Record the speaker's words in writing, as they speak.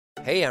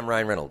Hey, I'm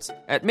Ryan Reynolds.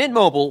 At Mint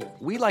Mobile,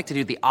 we like to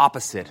do the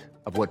opposite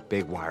of what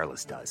Big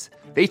Wireless does.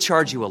 They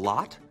charge you a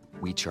lot,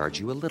 we charge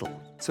you a little.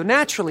 So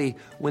naturally,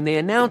 when they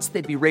announced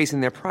they'd be raising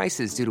their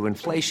prices due to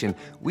inflation,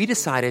 we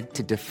decided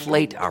to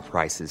deflate our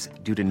prices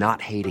due to not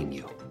hating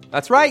you.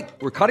 That's right.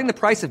 We're cutting the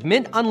price of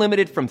Mint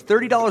Unlimited from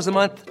 $30 a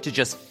month to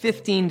just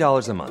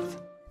 $15 a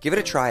month. Give it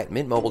a try at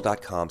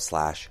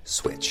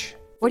mintmobile.com/switch.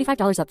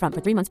 $45 up front for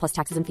 3 months plus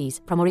taxes and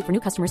fees. Promo rate for new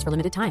customers for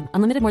limited time.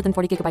 Unlimited more than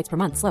 40 gigabytes per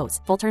month. Slows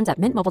full terms at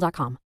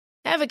mintmobile.com.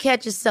 Ever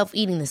catch yourself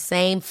eating the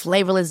same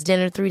flavorless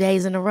dinner 3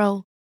 days in a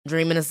row?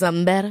 Dreaming of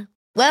something better?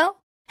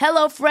 Well,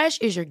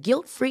 HelloFresh is your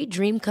guilt-free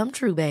dream come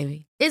true,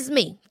 baby. It's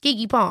me,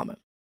 Keke Palmer.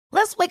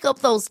 Let's wake up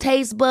those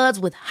taste buds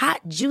with hot,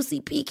 juicy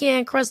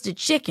pecan-crusted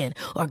chicken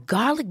or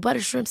garlic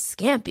butter shrimp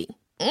scampi.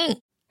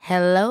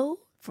 Hello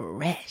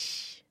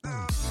Fresh.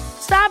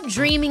 Stop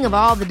dreaming of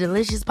all the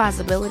delicious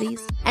possibilities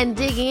and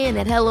dig in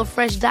at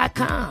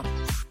HelloFresh.com.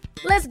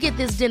 Let's get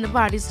this dinner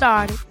party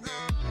started.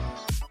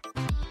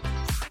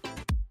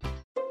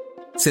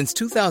 Since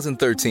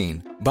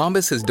 2013,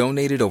 Bombas has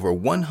donated over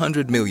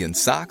 100 million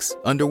socks,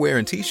 underwear,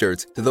 and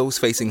T-shirts to those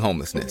facing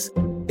homelessness.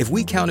 If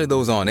we counted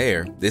those on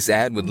air, this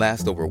ad would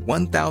last over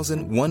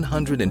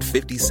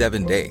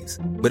 1,157 days.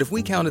 But if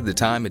we counted the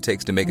time it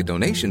takes to make a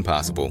donation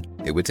possible,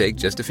 it would take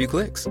just a few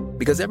clicks.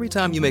 Because every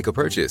time you make a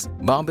purchase,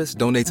 Bombas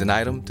donates an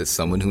item to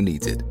someone who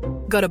needs it.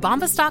 Go to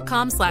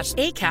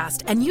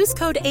bombas.com/ACAST and use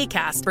code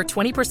ACAST for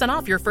 20%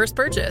 off your first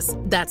purchase.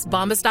 That's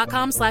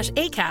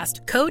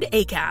bombas.com/ACAST, code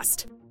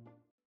ACAST.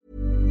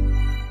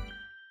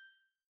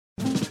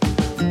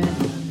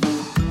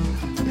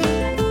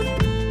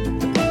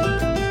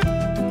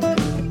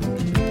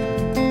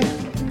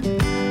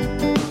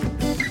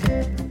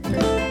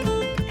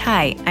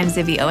 Hi, I'm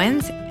Zibby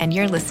Owens, and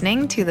you're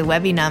listening to the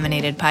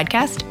Webby-nominated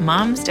podcast,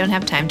 Moms Don't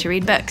Have Time to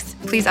Read Books.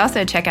 Please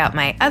also check out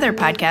my other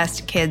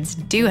podcast, Kids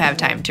Do Have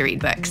Time to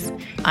Read Books.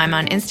 I'm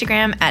on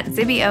Instagram at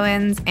Zibby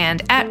Owens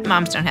and at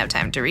Moms Don't Have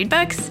Time to Read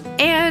Books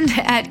and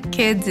at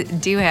Kids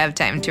Do Have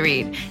Time to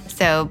Read.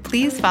 So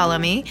please follow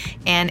me.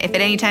 And if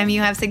at any time you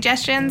have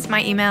suggestions,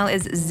 my email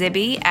is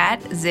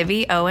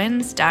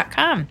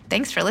zibby@zibbyowens.com.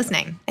 Thanks for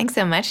listening. Thanks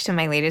so much to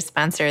my latest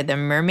sponsor, the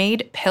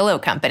Mermaid Pillow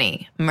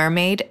Company,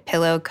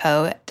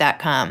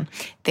 mermaidpillowco.com.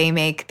 They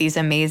make these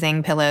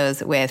amazing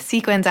pillows with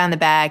sequins on the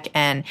back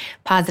and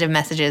positive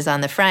messages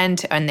on the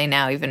front, and they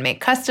now even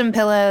make custom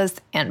pillows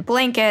and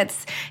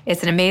blankets.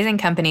 It's an amazing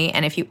company,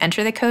 and if you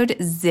enter the code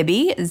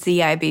ZIBBY,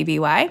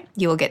 Z-I-B-B-Y,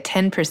 you will get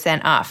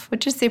 10% off,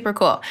 which is super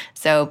cool.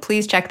 So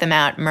please check them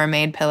out,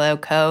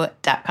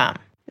 mermaidpillowco.com.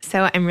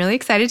 So I'm really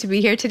excited to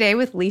be here today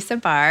with Lisa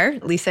Barr.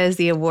 Lisa is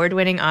the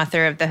award-winning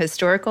author of the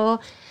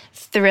historical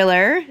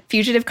thriller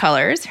Fugitive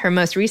Colors. Her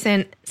most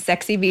recent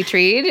sexy beach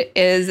read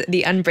is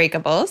The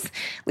Unbreakables.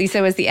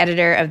 Lisa was the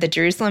editor of the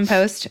Jerusalem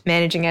Post,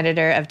 managing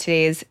editor of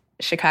today's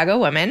Chicago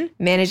Woman,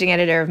 managing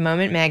editor of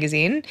Moment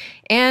Magazine,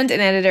 and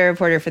an editor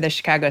reporter for the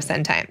Chicago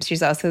Sun-Times.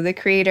 She's also the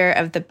creator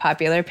of the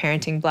popular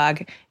parenting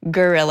blog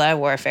Guerrilla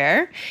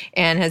Warfare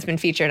and has been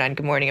featured on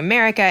Good Morning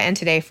America and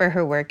Today for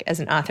her work as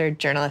an author,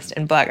 journalist,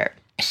 and blogger.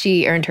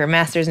 She earned her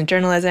master's in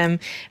journalism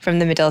from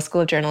the Medill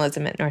School of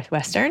Journalism at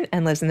Northwestern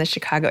and lives in the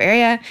Chicago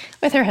area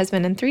with her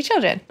husband and 3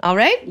 children. All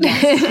right?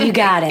 Yes, you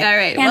got it. All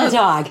right. And a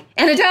dog.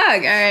 And a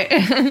dog. All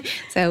right.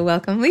 So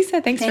welcome,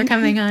 Lisa. Thanks for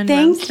coming on.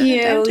 Thank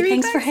you.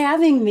 Thanks for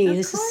having me.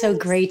 This is so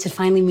great to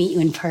finally meet you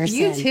in person.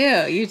 You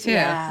too. You too.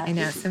 Yeah. I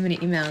know. So many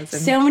emails.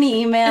 So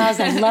many emails.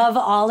 I love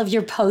all of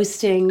your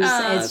postings.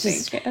 Oh,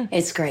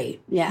 it's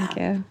great. Yeah. Thank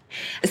you.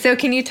 So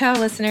can you tell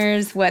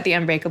listeners what The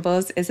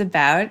Unbreakables is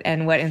about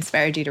and what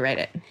inspired you to write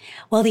it?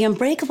 Well, The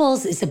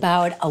Unbreakables is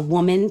about a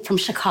woman from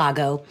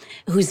Chicago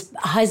whose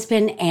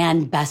husband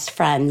and best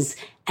friends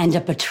end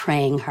up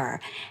betraying her.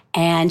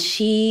 And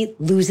she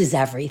loses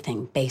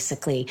everything,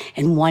 basically,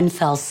 in one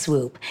fell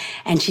swoop.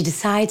 And she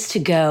decides to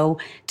go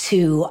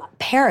to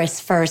Paris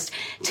first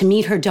to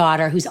meet her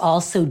daughter, who's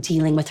also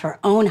dealing with her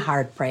own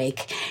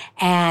heartbreak.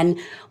 And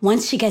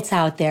once she gets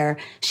out there,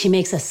 she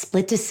makes a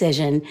split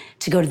decision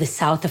to go to the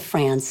south of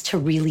France to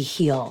really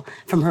heal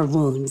from her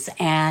wounds.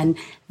 And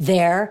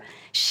there,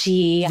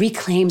 she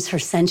reclaims her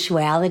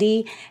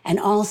sensuality and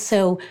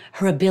also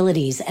her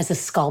abilities as a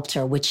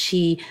sculptor, which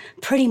she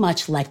pretty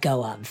much let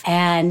go of.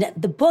 And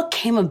the book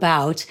came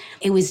about,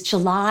 it was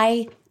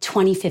July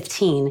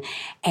 2015,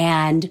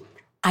 and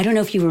I don't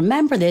know if you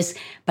remember this,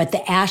 but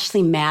the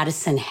Ashley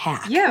Madison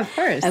hack. Yeah, of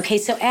course. Okay,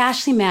 so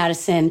Ashley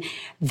Madison,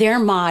 their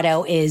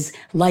motto is,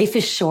 life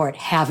is short,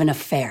 have an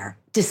affair.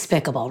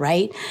 Despicable,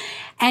 right?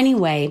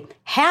 Anyway,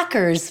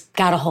 hackers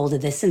got a hold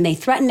of this and they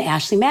threatened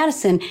Ashley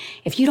Madison,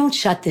 if you don't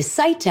shut this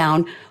site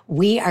down,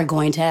 we are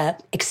going to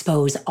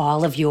expose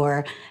all of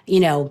your,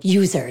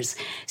 users.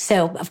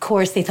 So, of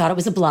course, they thought it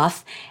was a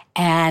bluff.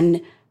 And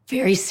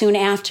very soon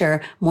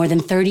after, more than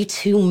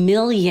 32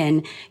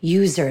 million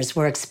users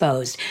were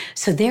exposed.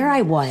 So there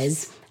I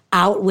was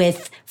out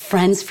with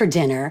friends for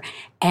dinner.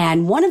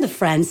 And one of the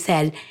friends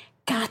said,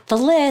 got the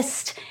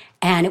list.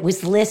 And it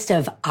was the list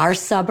of our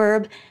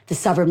suburb, the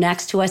suburb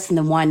next to us, and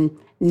the one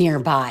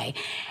nearby.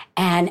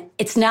 And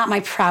it's not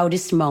my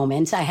proudest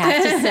moment, I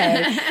have to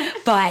say,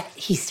 but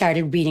he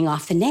started reading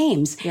off the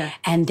names. Yeah.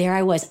 And there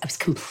I was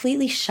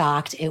completely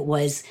shocked. It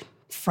was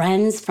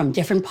friends from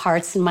different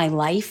parts in my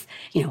life,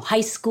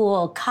 high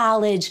school,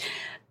 college,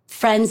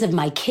 friends of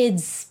my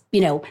kids,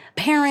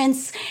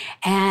 parents.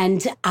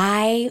 And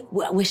I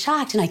was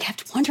shocked, and I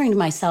kept wondering to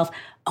myself,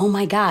 oh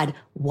my God,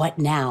 what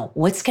now?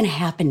 What's going to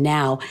happen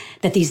now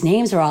that these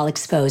names are all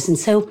exposed? And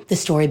so the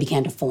story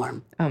began to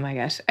form. Oh my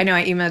gosh. I know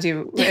I emailed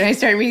you when I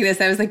started reading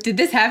this. I was like, did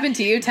this happen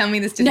to you? Tell me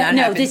this did not happen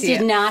to you. No, this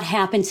did not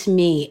happen to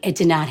me. It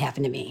did not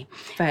happen to me.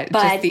 But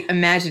just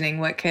imagining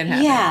what could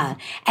happen. Yeah.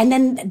 And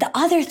then the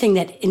other thing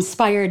that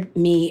inspired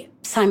me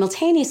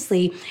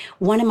simultaneously,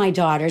 one of my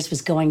daughters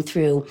was going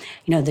through,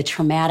 the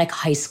traumatic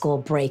high school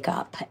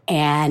breakup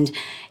and,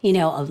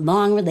 a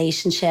long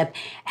relationship.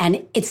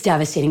 And it's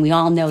devastating. We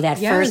all know that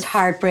first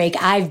heartbreak.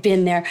 I've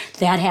been there.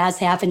 That has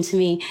happened to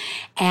me.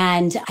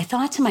 And I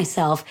thought to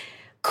myself,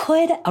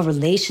 could a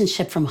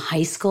relationship from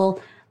high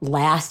school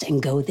last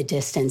and go the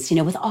distance?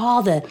 With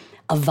all the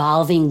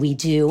evolving we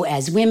do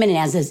as women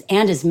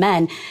and as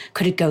men,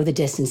 could it go the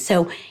distance?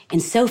 So in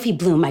Sophie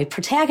Bloom, my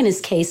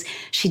protagonist's case,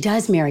 she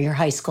does marry her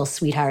high school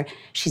sweetheart.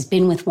 She's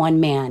been with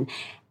one man.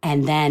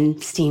 And then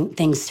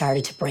things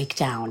started to break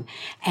down.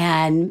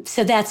 And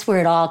so that's where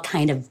it all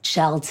kind of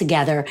gelled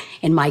together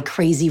in my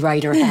crazy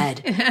writer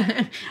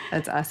head.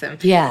 That's awesome.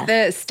 Yeah.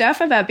 The stuff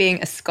about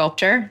being a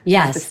sculptor.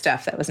 Yes. The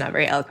stuff that was not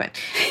very eloquent.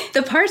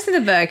 The parts of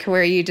the book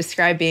where you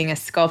describe being a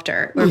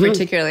sculptor were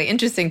particularly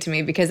interesting to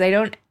me because I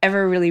don't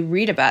ever really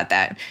read about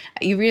that.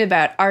 You read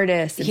about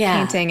artists and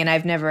painting, and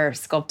I've never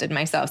sculpted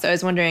myself. So I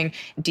was wondering,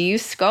 do you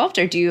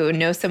sculpt or do you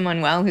know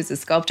someone well who's a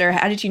sculptor?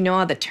 How did you know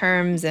all the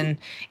terms? And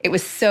it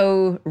was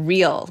so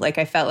real. Like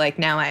I felt like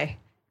now I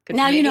could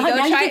now you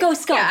can go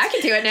sculpt. Yeah, I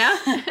can do it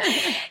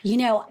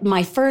now.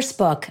 My first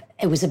book,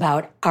 it was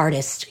about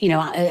artists,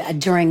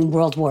 during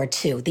World War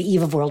II, the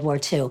eve of World War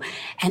II.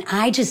 And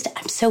I'm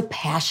so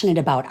passionate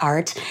about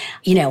art.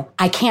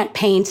 I can't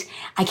paint,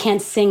 I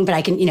can't sing, but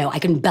I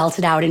can belt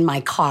it out in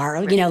my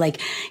car. Right.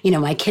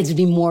 My kids would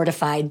be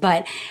mortified.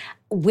 But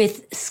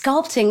with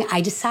sculpting,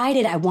 I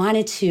decided I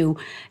wanted to,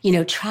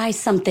 try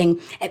something.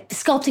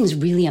 Sculpting is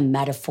really a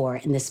metaphor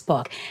in this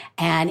book.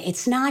 And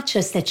it's not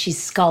just that she's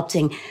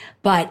sculpting,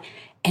 but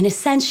in a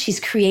sense, she's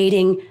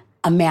creating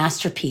a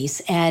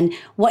masterpiece. And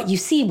what you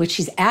see, which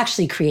she's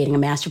actually creating a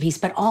masterpiece,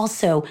 but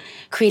also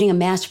creating a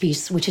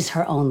masterpiece, which is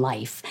her own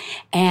life.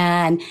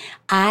 And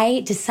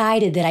I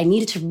decided that I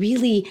needed to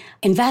really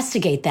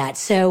investigate that.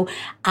 So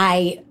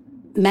I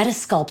met a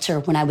sculptor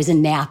when I was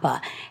in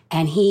Napa,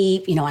 and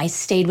I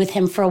stayed with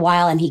him for a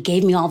while, and he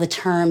gave me all the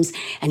terms,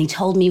 and he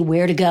told me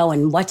where to go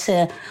and what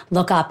to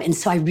look up. And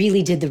so I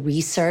really did the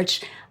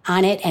research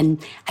on it,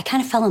 and I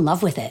kind of fell in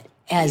love with it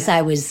as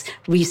I was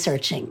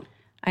researching.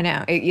 I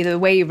know. The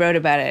way you wrote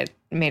about it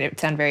made it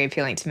sound very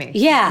appealing to me.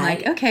 Yeah. I'm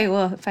like, okay,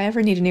 well, if I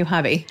ever need a new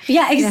hobby.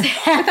 Yeah,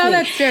 exactly. With all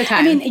that spare time.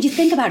 I mean, you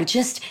think about it,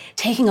 just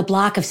taking a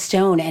block of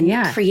stone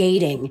and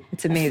creating.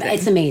 It's amazing.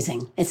 It's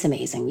amazing. It's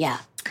amazing, yeah.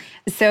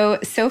 So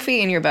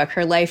Sophie, in your book,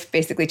 her life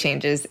basically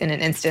changes in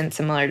an instant,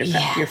 similar to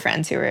your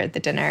friends who were at the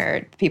dinner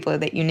or people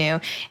that you knew.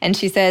 And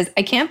she says,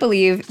 I can't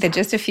believe that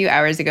just a few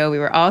hours ago, we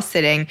were all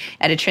sitting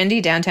at a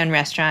trendy downtown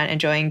restaurant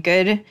enjoying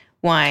good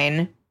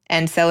wine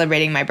and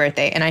celebrating my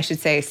birthday. And I should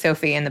say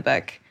Sophie in the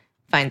book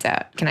finds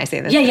out. Can I say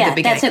this? Yeah, at the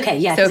beginning? That's okay.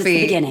 Yeah,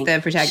 Sophie, the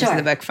protagonist of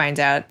the book, finds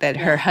out that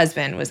her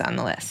husband was on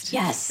the list.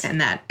 Yes.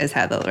 And that is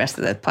how the rest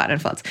of the plot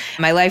unfolds.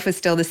 My life was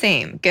still the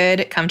same.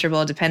 Good,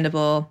 comfortable,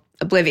 dependable,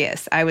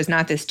 oblivious. I was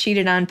not this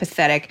cheated on,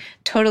 pathetic,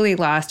 totally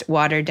lost,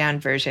 watered down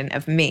version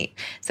of me.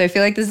 So I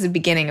feel like this is the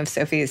beginning of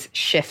Sophie's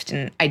shift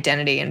in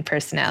identity and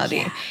personality.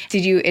 Yeah.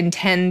 Did you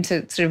intend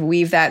to sort of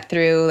weave that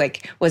through?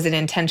 Like, was it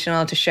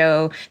intentional to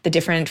show the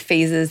different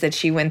phases that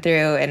she went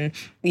through and,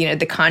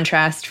 the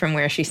contrast from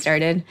where she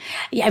started?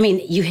 Yeah, I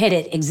mean, you hit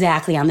it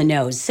exactly on the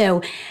nose.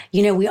 So,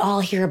 we all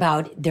hear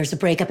about there's a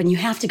breakup and you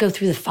have to go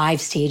through the 5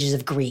 stages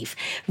of grief,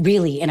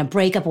 really, in a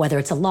breakup, whether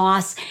it's a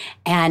loss.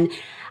 And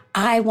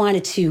I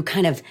wanted to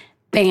kind of,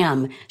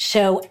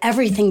 show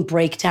everything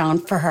break down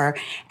for her,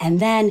 and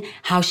then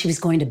how she was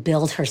going to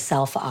build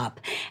herself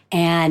up.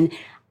 And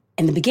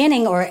in the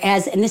beginning,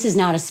 and this is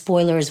not a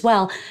spoiler as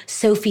well,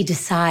 Sophie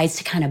decides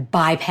to kind of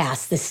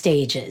bypass the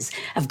stages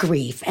of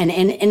grief. And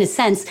in a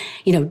sense,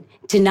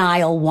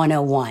 denial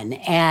 101.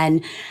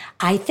 And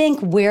I think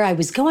where I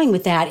was going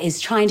with that is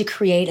trying to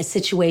create a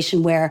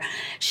situation where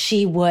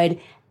she would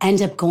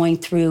end up going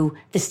through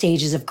the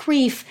stages of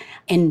grief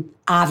in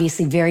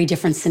obviously very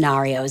different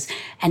scenarios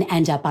and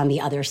end up on the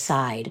other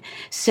side.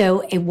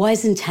 So it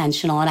was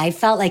intentional, and I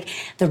felt like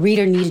the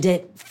reader needed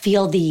to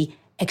feel the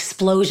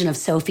explosion of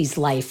Sophie's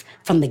life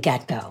from the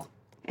get-go.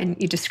 And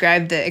you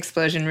described the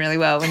explosion really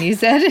well when you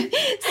said,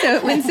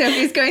 so when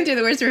Sophie's going through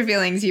the worst of her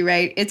feelings, you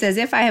write, "It's as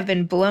if I have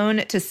been blown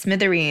to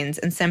smithereens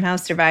and somehow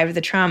survived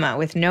the trauma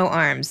with no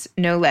arms,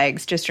 no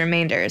legs, just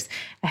remainders,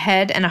 a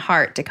head and a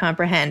heart to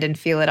comprehend and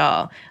feel it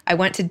all. I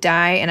want to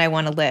die and I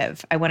want to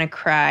live. I want to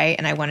cry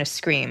and I want to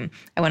scream.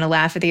 I want to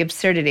laugh at the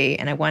absurdity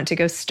and I want to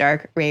go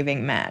stark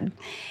raving mad."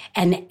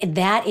 And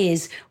that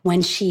is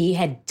when she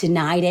had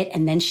denied it,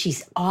 and then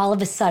she's all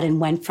of a sudden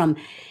went from,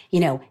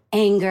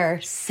 anger,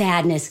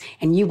 sadness,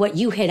 and what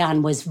you hit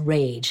on was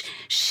rage.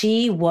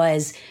 She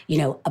was,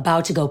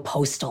 about to go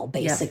postal,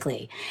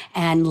 basically,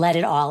 and let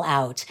it all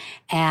out.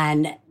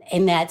 And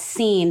in that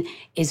scene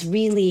is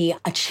really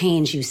a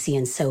change you see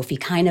in Sophie,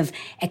 kind of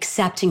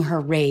accepting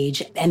her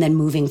rage and then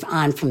moving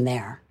on from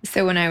there.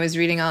 So when I was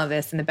reading all of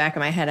this in the back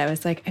of my head, I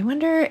was like, I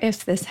wonder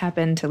if this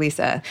happened to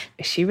Lisa.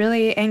 Is she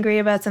really angry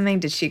about something?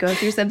 Did she go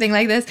through something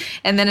like this?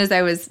 And then as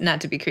I was, not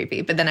to be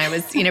creepy, but then I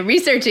was,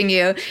 researching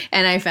you,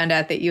 and I found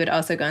out that you had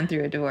also gone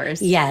through a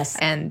divorce. Yes.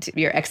 And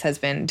your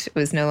ex-husband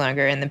was no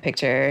longer in the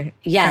picture.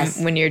 Yes.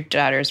 When your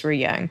daughters were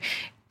young.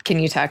 Can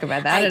you talk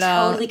about that at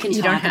all? I totally can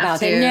talk about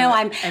that. No,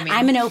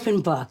 I'm an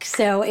open book,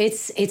 so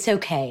it's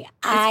okay.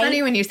 It's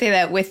funny when you say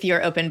that with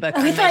your open book.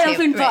 With my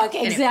open book,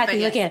 right.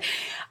 exactly. Anyway, look at it.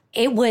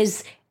 It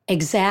was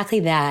exactly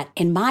that.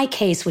 In my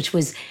case, which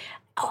was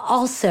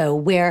also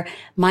where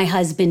my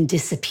husband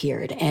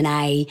disappeared, and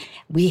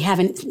we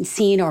haven't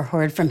seen or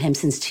heard from him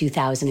since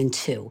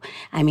 2002.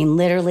 I mean,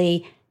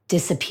 literally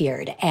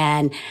disappeared.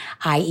 And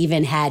I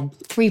even had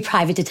 3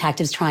 private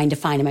detectives trying to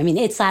find him. I mean,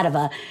 it's out of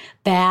a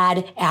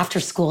bad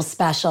after-school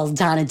special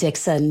Donna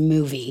Dixon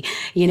movie,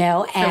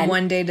 And from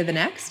one day to the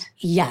next?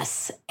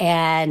 Yes.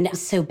 And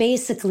so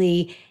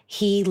basically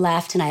he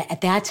left, and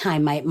at that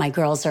time, my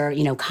girls are,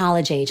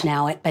 college age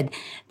now, but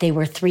they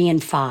were 3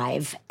 and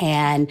 5,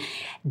 and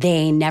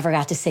they never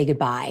got to say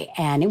goodbye.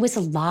 And it was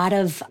a lot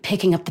of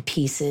picking up the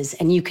pieces,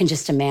 and you can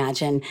just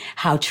imagine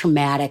how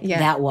traumatic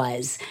that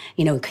was,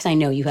 because I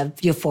know you have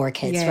 4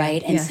 kids,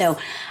 right? And so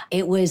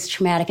it was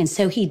traumatic. And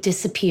so he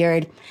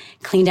disappeared,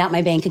 cleaned out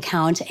my bank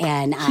account,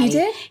 and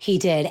He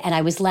did. And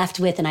I was left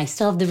with, and I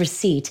still have the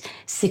receipt,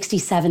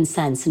 67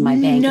 cents in my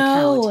bank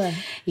account.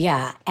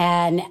 Yeah.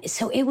 And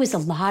so it was a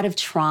lot of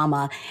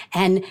trauma.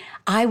 And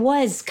I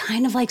was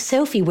kind of like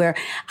Sophie, where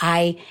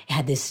I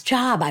had this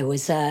job. I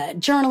was a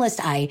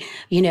journalist. I,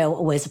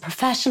 was a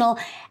professional.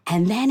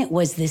 And then it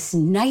was this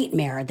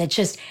nightmare that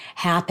just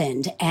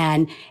happened.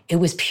 And it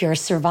was pure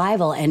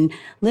survival. And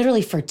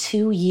literally for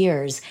 2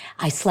 years,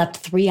 I slept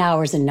 3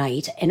 hours a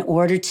night in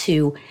order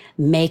to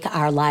make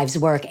our lives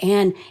work.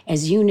 And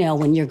as you know,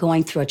 when you're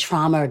going through a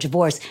trauma or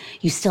divorce,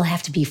 you still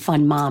have to be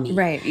fun mommy.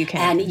 Right, you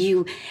can.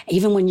 And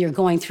even when you're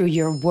going through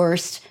your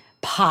worst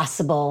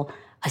possible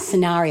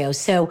scenario.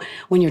 So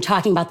when you're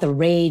talking about the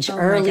rage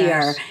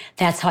earlier,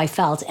 that's how I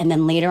felt. And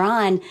then later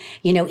on,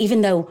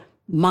 even though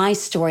my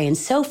story and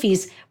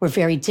Sophie's were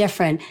very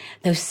different,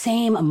 those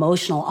same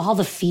emotional, all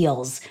the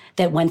feels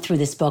that went through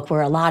this book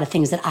were a lot of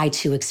things that I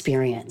too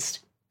experienced.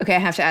 Okay, I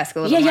have to ask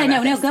a little more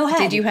about this. Go ahead.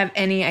 Did you have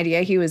any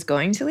idea he was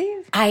going to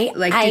leave?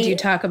 Did you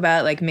talk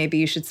about maybe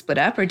you should split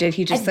up, or did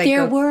he just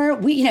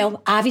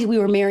obviously we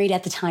were married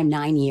at the time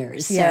 9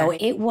 years, so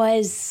it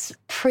was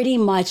pretty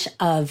much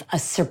of a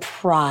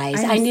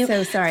surprise. I knew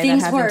so sorry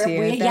things that happened to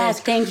you. Yes,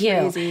 thank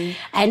crazy. you.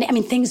 And I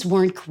mean, things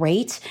weren't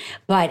great,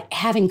 but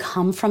having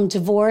come from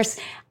divorce,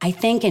 I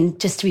think, and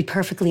just to be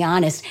perfectly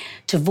honest,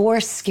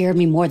 divorce scared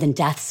me more than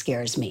death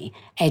scares me.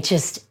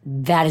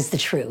 That is the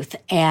truth.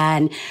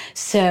 And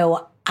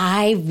so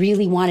I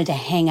really wanted to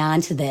hang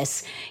on to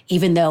this,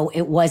 even though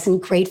it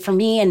wasn't great for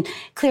me, and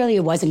clearly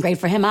it wasn't great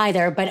for him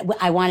either, but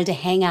I wanted to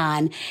hang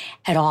on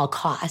at all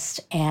cost.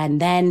 And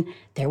then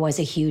there was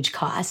a huge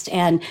cost.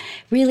 And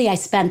really, I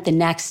spent the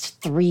next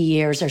 3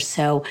 years or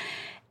so,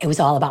 it was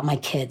all about my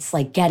kids,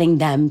 getting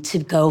them to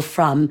go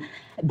from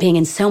being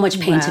in so much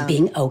pain to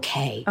being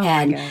okay.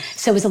 And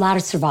so it was a lot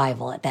of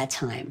survival at that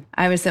time.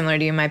 I was similar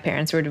to you. My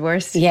parents were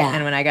divorced. Yeah.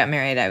 And when I got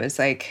married, I was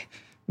like,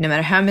 no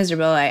matter how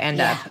miserable I end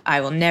up, I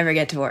will never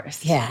get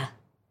divorced. Yeah.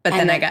 But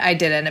then I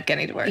did end up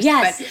getting divorced.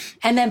 Yes.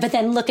 But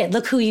then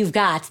look who you've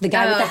got, the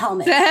guy with the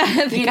helmet.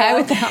 The guy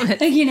with the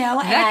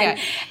helmet.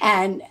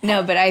 And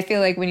no, but I feel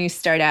like when you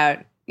start out,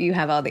 you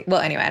have all the,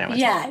 well, anyway, I don't want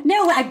to. Yeah,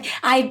 no,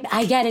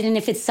 I get it. And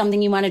if it's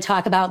something you want to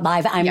talk about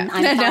live, I'm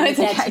fine with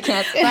that. I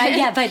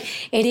can't. But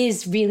it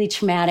is really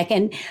traumatic.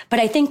 But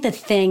I think the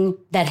thing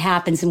that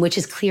happens, and which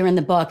is clear in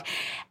the book,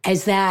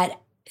 is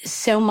that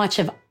so much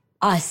of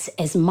us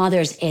as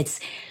mothers,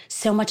 it's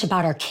so much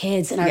about our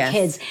kids and our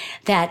kids,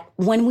 that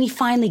when we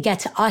finally get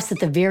to us at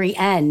the very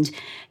end,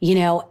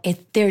 you're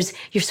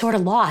sort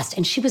of lost.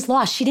 And she was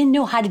lost. She didn't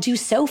know how to do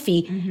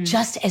Sophie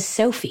just as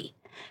Sophie,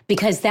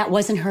 because that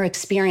wasn't her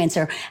experience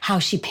or how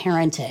she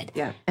parented.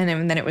 Yeah. And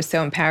then it was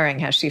so empowering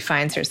how she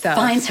finds herself.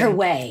 Finds her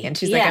way. And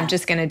she's like, I'm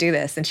just going to do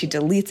this. And she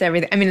deletes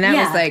everything. I mean, that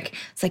was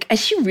it's like,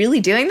 is she really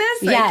doing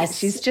this? Yes.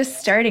 She's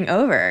just starting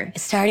over.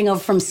 Starting over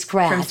from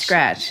scratch. From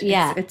scratch.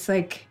 Yeah. It's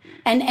like,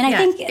 And I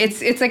think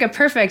it's like a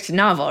perfect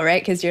novel,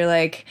 right? Because you're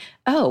like,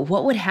 oh,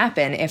 what would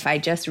happen if I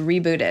just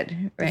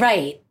rebooted, right?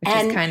 Right. Which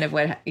is kind of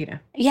what,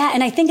 Yeah,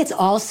 and I think it's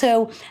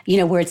also,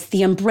 where it's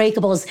the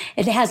Unbreakables.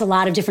 It has a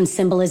lot of different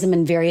symbolism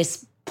and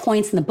various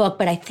points in the book,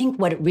 but I think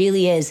what it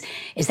really is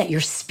that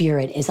your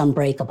spirit is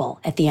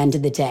unbreakable at the end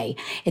of the day.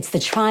 It's the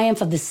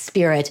triumph of the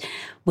spirit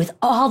with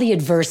all the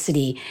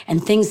adversity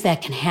and things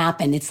that can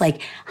happen. It's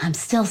like, I'm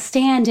still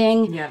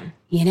standing,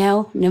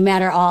 no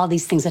matter all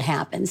these things that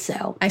happen.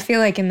 So I feel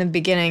like in the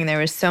beginning, there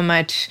was so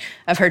much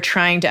of her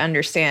trying to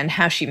understand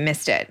how she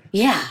missed it.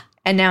 Yeah.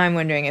 And now I'm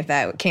wondering if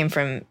that came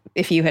from,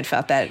 if you had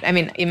felt that. I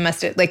mean, it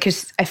must have,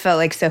 because I felt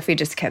like Sophie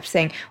just kept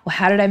saying, well,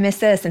 how did I miss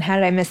this? And how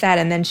did I miss that?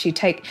 And then she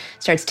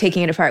starts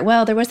taking it apart.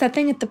 Well, there was that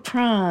thing at the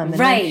prom. And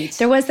right.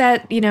 There was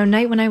that,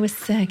 night when I was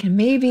sick. And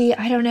maybe,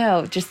 I don't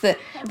know, just that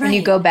when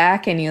you go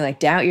back and you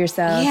doubt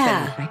yourself.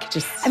 Yeah. And I could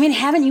just. I mean,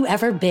 haven't you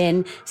ever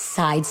been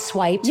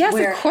sideswiped? Yes,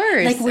 of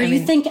course. Where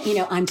you think,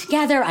 I'm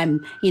together.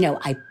 I'm,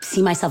 I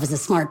see myself as a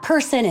smart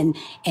person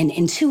and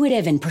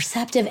intuitive and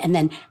perceptive. And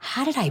then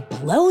how did I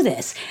blow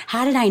this?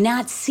 How did I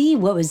not see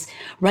what was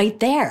right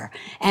there?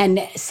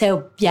 And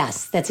so,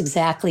 yes, that's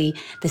exactly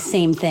the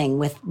same thing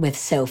with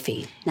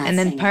Sophie. And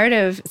then part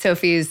of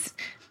Sophie's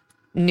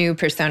new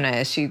persona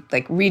is she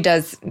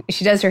does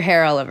her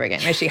hair all over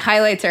again. Right? She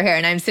highlights her hair,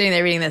 and I'm sitting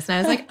there reading this, and I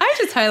was like, I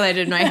just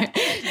highlighted my hair.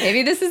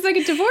 Maybe this is like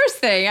a divorce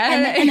thing.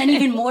 And then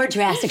even more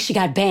drastic, she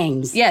got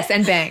bangs. Yes,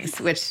 and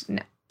bangs, which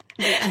no.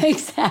 Yeah.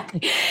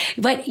 Exactly.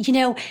 But,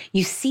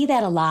 you see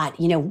that a lot,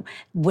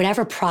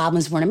 whatever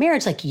problems were in a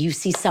marriage, like you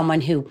see someone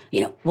who,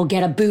 will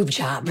get a boob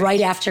job right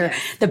after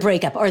the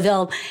breakup, or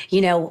they'll,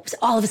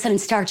 all of a sudden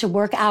start to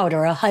work out,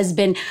 or a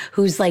husband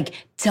who's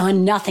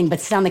done nothing but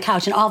sit on the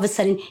couch and all of a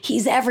sudden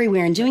he's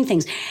everywhere and doing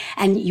things.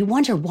 And you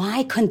wonder,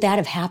 why couldn't that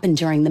have happened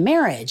during the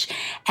marriage?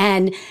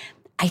 And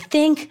I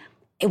think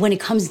when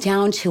it comes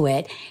down to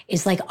it,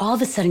 it's like all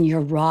of a sudden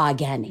you're raw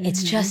again. Mm-hmm.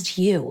 It's just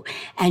you.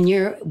 And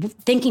you're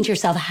thinking to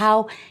yourself,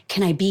 how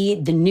can I be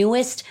the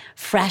newest,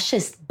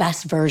 freshest,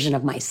 best version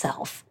of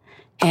myself?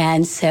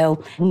 And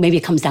so maybe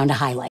it comes down to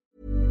highlight.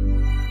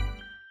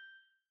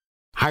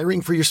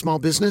 Hiring for your small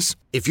business?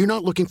 If you're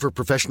not looking for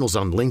professionals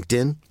on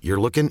LinkedIn, you're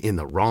looking in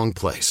the wrong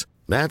place.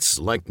 That's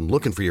like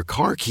looking for your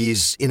car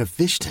keys in a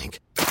fish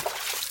tank.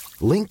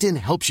 LinkedIn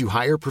helps you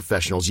hire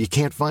professionals you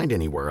can't find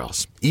anywhere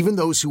else, even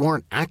those who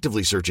aren't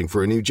actively searching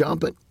for a new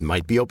job but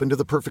might be open to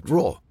the perfect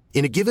role.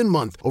 In a given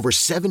month, over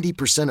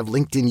 70% of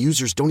LinkedIn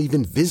users don't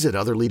even visit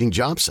other leading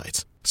job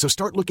sites. So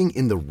start looking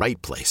in the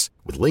right place.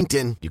 With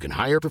LinkedIn, you can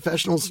hire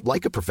professionals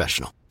like a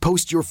professional.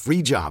 Post your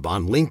free job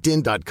on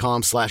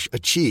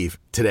linkedin.com/achieve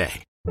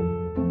today.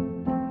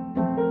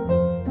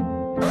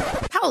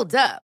 Hold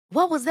up.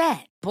 What was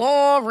that?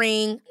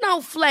 Boring.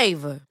 No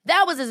flavor.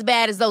 That was as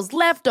bad as those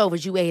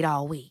leftovers you ate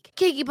all week.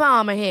 Keke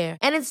Palmer here.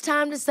 And it's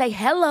time to say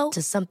hello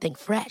to something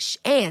fresh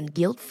and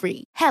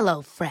guilt-free.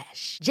 Hello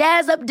Fresh.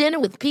 Jazz up dinner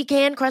with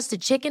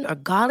pecan-crusted chicken or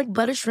garlic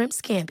butter shrimp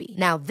scampi.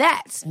 Now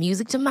that's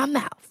music to my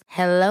mouth.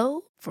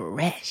 Hello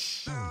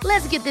Fresh.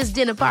 Let's get this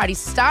dinner party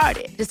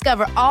started.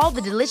 Discover all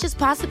the delicious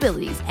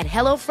possibilities at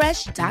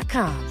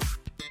HelloFresh.com.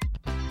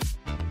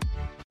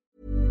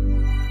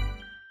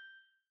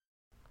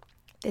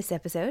 This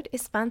episode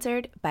is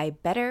sponsored by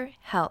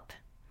BetterHelp.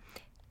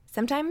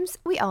 Sometimes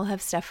we all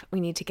have stuff we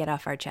need to get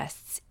off our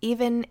chests.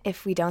 Even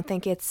if we don't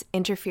think it's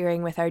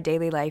interfering with our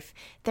daily life,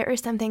 there are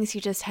some things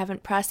you just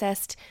haven't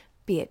processed,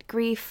 be it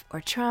grief or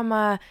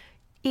trauma,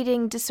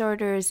 eating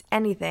disorders,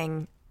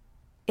 anything.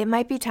 It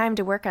might be time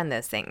to work on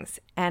those things,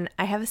 and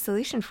I have a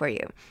solution for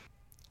you.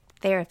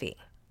 Therapy.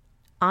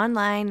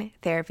 Online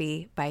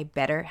therapy by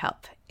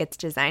BetterHelp. It's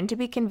designed to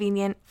be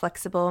convenient,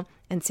 flexible,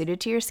 and suited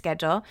to your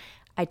schedule.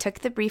 I took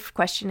the brief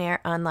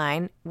questionnaire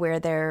online where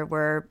there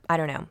were,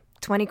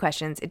 20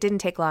 questions. It didn't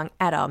take long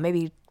at all,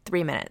 maybe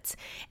 3 minutes.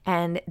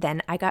 And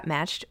then I got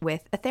matched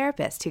with a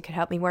therapist who could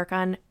help me work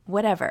on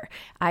whatever.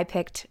 I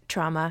picked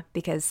trauma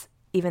because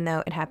even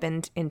though it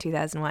happened in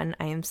 2001,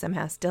 I am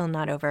somehow still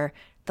not over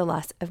the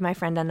loss of my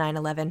friend on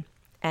 9/11.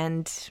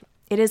 And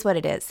it is what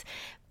it is.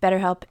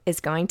 BetterHelp is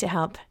going to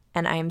help.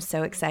 And I am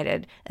so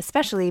excited,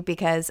 especially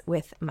because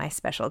with my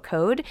special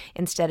code,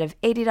 instead of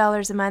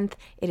 $80 a month,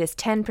 it is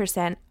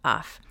 10%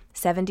 off,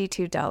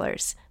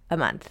 $72 a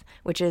month,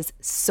 which is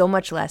so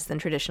much less than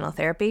traditional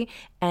therapy.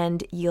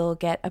 And you'll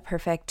get a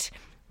perfect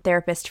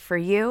therapist for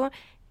you.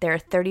 There are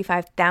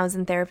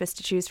 35,000 therapists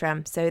to choose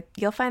from, so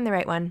you'll find the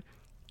right one.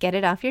 Get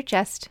it off your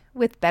chest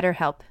with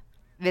BetterHelp.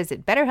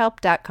 Visit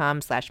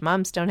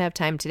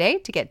BetterHelp.com/momsdon'thavetime today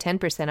to get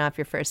 10% off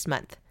your first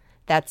month.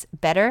 That's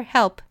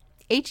BetterHelp,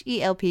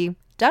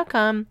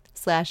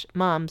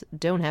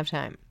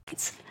 HELP.com/momsdon'thavetime.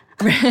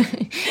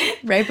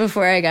 Right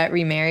before I got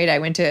remarried, I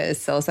went to a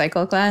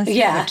SoulCycle class,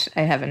 which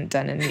I haven't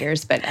done in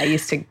years, but I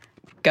used to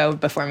go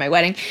before my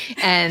wedding.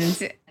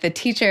 And the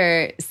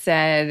teacher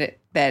said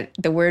that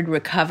the word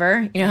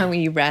recover, you know how when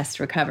you rest,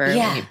 recover,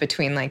 when you,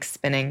 between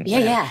spinning.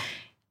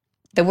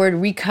 The word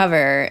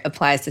recover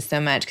applies to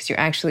so much because you're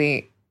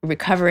actually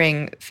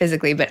recovering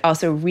physically, but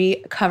also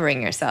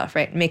recovering yourself,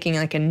 right? Making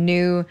a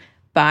new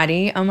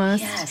body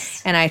almost.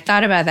 Yes. And I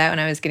thought about that when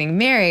I was getting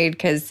married,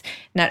 because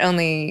not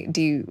only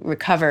do you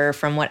recover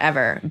from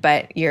whatever,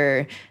 but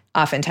you're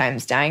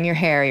oftentimes dyeing your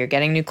hair, you're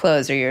getting new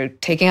clothes, or you're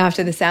taking off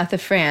to the south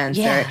of France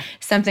or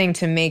something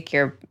to make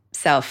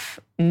yourself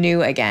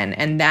new again.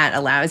 And that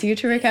allows you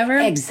to recover.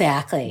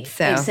 Exactly.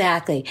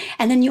 Exactly.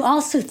 And then you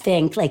also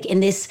think, like, in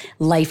this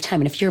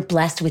lifetime, and if you're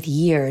blessed with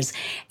years,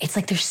 it's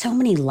like there's so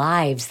many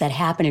lives that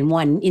happen in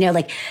one. You know,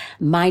 like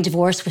my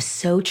divorce was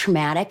so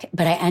traumatic,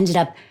 but I ended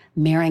up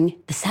marrying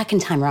the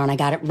second time around. I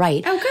got it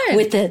right. Oh, good.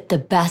 With the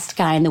best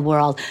guy in the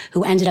world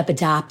who ended up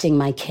adopting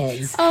my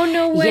kids. Oh,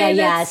 no way. Yeah,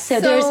 yeah. That's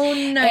so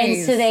nice.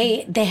 And so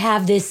they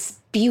have this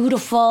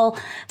beautiful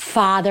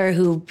father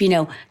who, you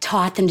know,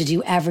 taught them to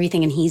do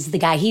everything. And he's their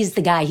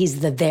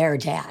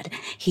dad.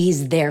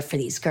 He's there for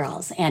these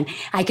girls. And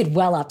I could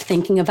well up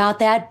thinking about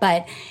that,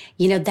 but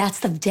you know, that's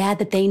the dad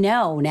that they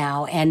know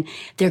now. And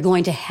they're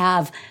going to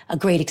have a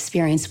great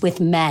experience with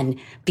men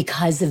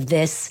because of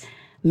this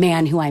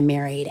man who I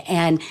married.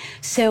 And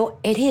so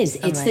it is,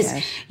 it's this,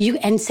 gosh.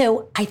 And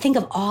so I think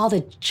of all the,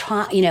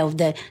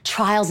 the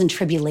trials and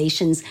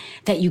tribulations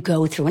that you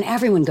go through, and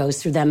everyone goes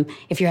through them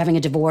if you're having a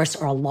divorce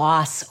or a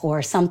loss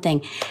or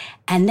something.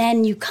 And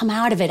then you come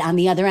out of it on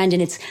the other end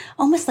and it's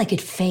almost like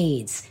it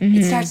fades. Mm-hmm.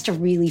 It starts to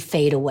really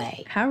fade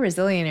away. How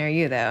resilient are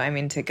you, though? I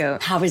mean, to go.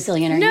 How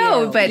resilient are you?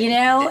 No, but. You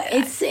know,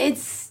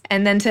 it's.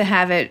 And then to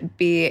have it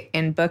be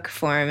in book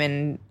form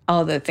and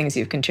all the things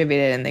you've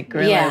contributed in the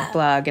Guerrilla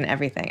blog and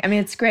everything. I mean,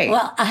 it's great.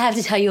 Well, I have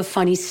to tell you a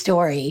funny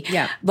story.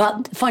 Yeah.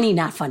 Well, funny,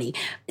 not funny.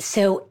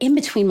 So in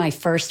between my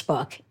first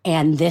book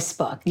and this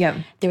book,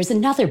 there was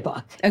another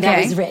book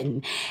that was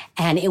written.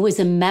 And it was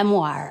a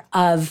memoir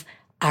of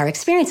our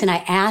experience. And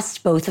I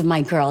asked both of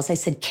my girls, I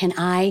said, can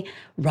I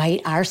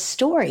write our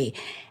story?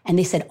 And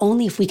they said,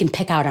 only if we can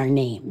pick out our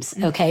names.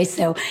 Okay.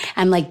 So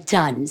I'm like,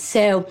 done.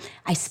 So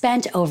I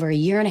spent over a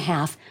year and a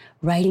half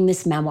writing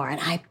this memoir, and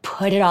I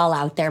put it all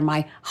out there,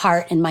 my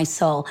heart and my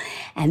soul.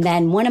 And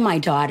then one of my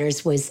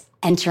daughters was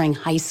entering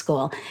high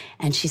school,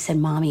 and she said,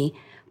 Mommy,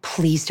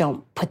 please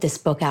don't put this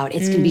book out.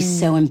 It's going to be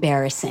so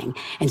embarrassing.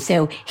 And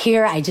so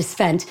here I just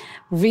spent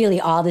really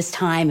all this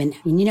time. And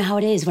you know how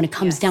it is when it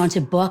comes down to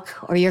book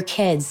or your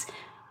kids,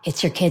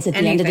 it's your kids at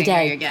the end of the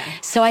day.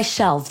 So I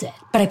shelved it.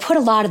 But I put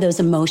a lot of those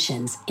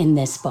emotions in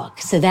this book.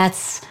 So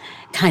that's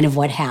kind of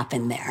what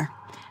happened there.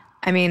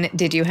 I mean,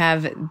 did you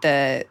have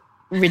the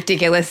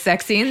ridiculous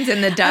sex scenes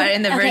in the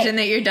version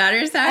that your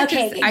daughters have?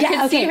 I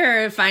could see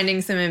her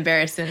finding some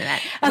embarrassment in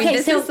that. I mean,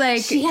 this is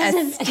like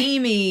a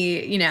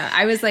steamy, you know,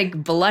 I was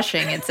like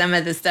blushing at some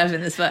of the stuff in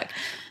this book.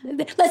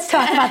 Let's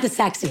talk about the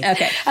sex scenes.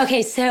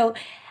 Okay, so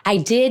I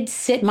did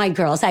sit my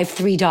girls. I have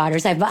 3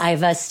 daughters. I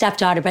have a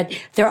stepdaughter, but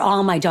they're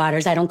all my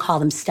daughters. I don't call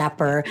them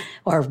step or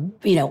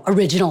you know,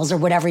 originals or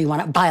whatever you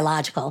want,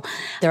 biological.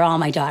 They're all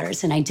my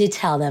daughters. And I did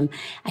tell them,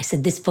 I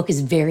said, this book is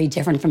very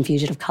different from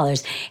Fugitive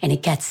Colors, and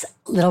it gets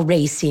a little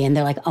racy. And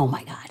they're like, oh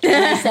my God.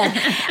 And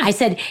I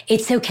said,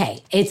 it's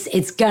okay.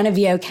 It's gonna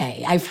be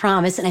okay. I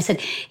promise. And I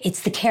said,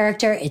 it's the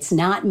character. It's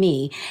not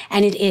me.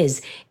 And it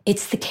is.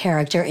 It's the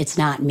character. It's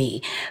not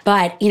me.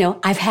 But, you know,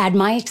 I've had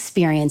my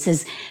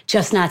experiences,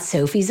 just not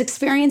Sophie's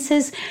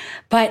experiences.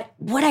 But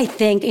what I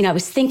think, you know, I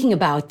was thinking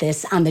about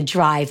this on the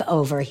drive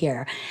over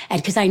here,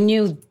 and because I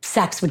knew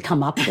sex would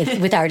come up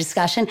with our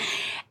discussion.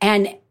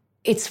 And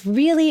it's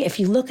really, if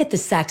you look at the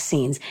sex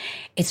scenes,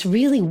 it's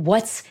really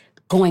what's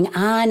going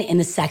on in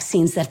the sex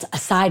scenes that's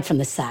aside from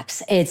the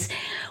sex. It's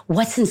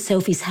what's in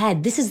Sophie's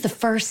head. This is the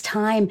first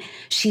time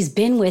she's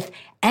been with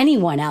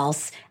anyone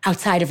else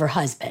outside of her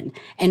husband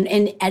and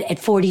at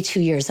 42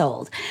 years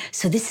old.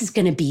 So this is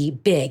going to be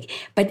big.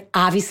 But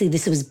obviously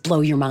this was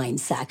blow your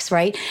mind sex,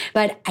 right?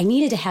 But I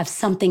needed to have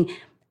something,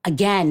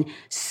 again,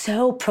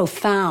 so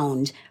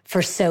profound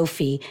for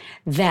Sophie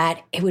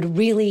that it would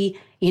really,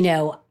 you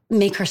know,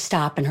 make her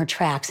stop in her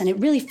tracks. And it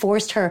really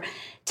forced her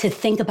to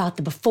think about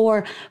the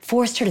before,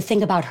 forced her to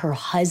think about her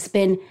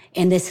husband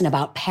in this and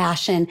about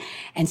passion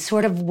and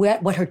sort of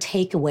what her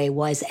takeaway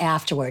was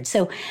afterwards.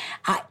 So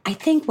I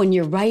think when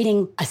you're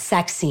writing a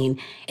sex scene,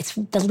 it's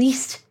the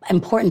least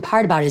important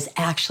part about it is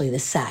actually the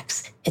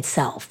sex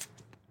itself.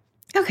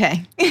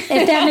 Okay. If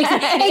that makes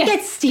sense. It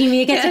gets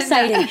steamy, it gets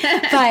exciting.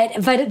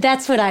 But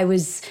that's what I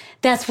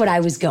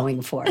was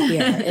going for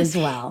here as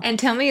well. And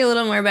tell me a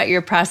little more about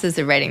your process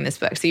of writing this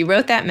book. So you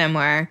wrote that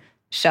memoir,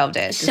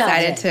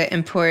 decided to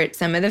import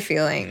some of the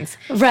feelings.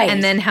 Right.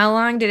 And then how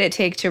long did it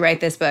take to write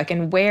this book?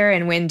 And where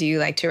and when do you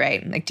like to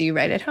write? Like, do you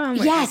write at home?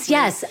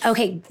 Yes.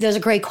 Okay, those are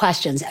great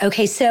questions.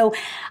 Okay, so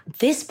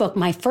this book,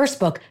 my first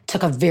book,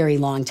 took a very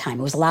long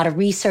time. It was a lot of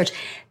research.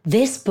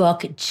 This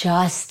book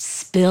just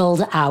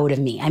spilled out of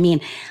me. I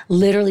mean,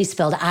 literally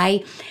spilled.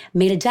 I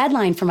made a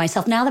deadline for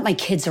myself. Now that my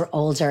kids are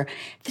older,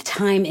 the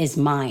time is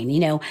mine. You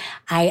know,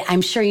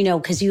 I'm sure you know,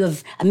 because you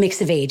have a mix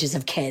of ages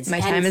of kids.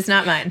 My time is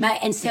not mine.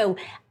 And so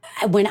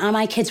when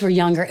my kids were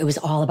younger, it was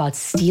all about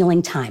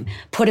stealing time.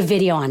 Put a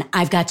video on.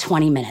 I've got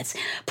 20 minutes.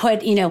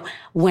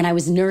 When I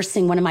was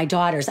nursing one of my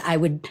daughters, I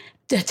would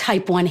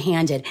type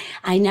one-handed.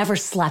 I never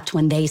slept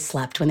when they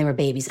slept, when they were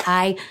babies.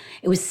 It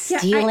was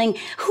stealing.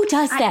 Who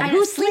does that?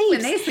 Who sleeps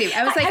when they sleep?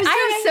 I was like, I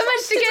have so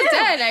much to get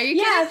done. Are you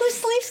kidding? Yeah, who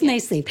sleeps when they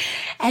sleep?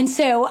 And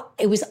so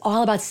it was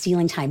all about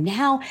stealing time.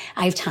 Now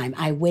I have time.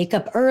 I wake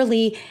up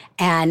early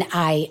and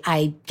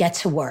I get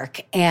to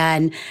work.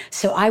 And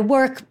so I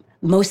work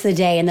most of the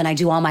day, and then I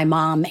do all my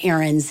mom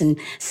errands and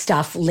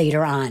stuff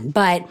later on.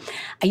 But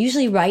I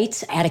usually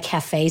write at a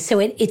cafe. So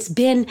it's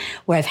been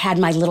where I've had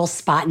my little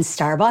spot in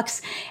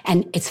Starbucks.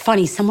 And it's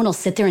funny, someone will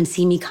sit there and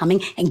see me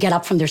coming and get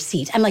up from their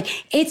seat. I'm like,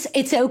 it's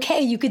okay,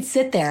 you could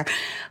sit there.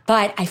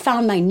 But I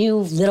found my new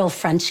little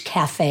French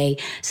cafe.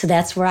 So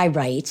that's where I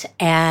write.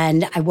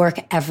 And I work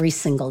every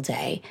single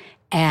day.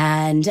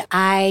 And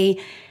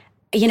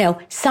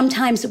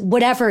sometimes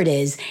whatever it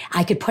is,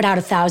 I could put out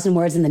 1,000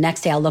 words and the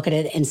next day I'll look at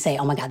it and say,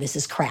 oh my God, this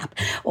is crap.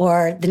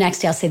 Or the next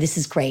day I'll say, this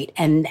is great.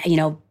 And,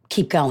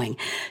 keep going.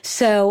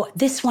 So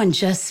this one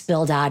just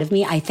spilled out of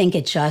me. I think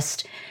it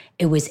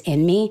was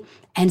in me.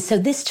 And so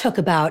this took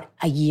about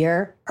a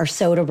year or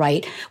so to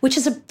write, which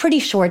is a pretty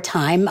short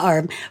time,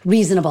 or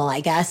reasonable, I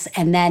guess.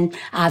 And then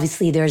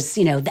obviously there's,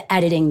 the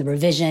editing, the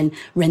revision,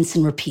 rinse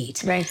and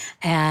repeat. Right.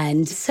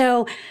 And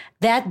so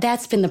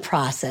that's been the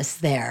process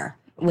there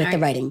with the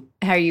writing.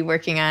 How are you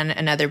working on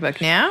another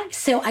book now?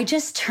 So I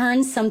just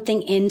turned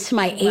something into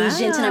my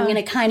agent, and I'm going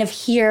to kind of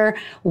hear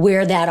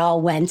where that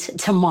all went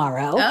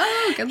tomorrow.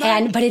 Oh, good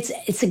luck. But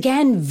it's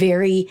again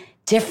very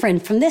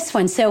different from this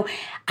one. So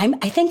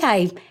I think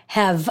I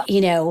have,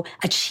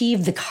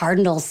 achieved the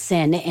cardinal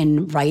sin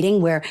in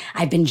writing, where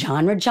I've been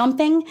genre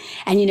jumping,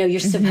 and, you're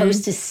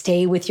supposed to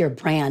stay with your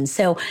brand.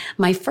 So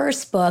my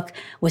first book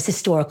was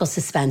historical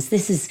suspense.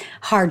 This is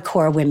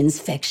hardcore women's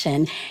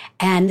fiction.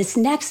 And this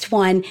next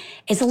one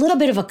is a little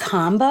bit of a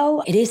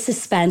combo. It is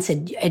suspense.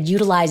 It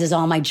utilizes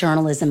all my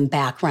journalism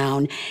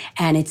background.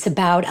 And it's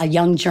about a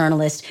young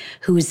journalist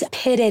who's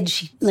pitted.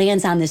 She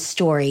lands on this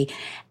story,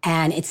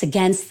 and it's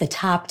against the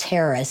top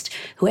terrorist,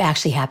 who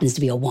actually happens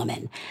to be a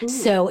woman. Ooh.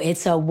 So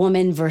it's a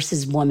woman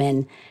versus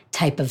woman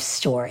type of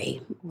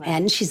story. Wow.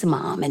 And she's a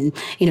mom, and,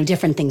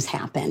 different things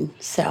happen.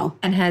 So.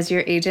 And has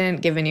your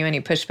agent given you any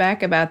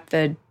pushback about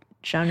the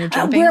genre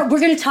jumping? We're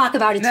going to talk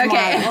about it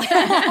tomorrow.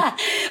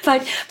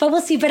 Okay. but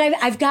we'll see. But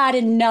I've got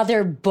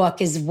another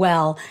book as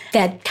well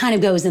that kind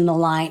of goes in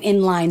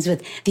lines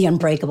with The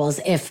Unbreakables,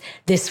 if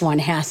this one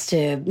has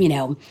to,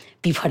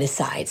 be put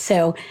aside.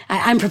 So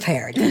I'm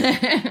prepared.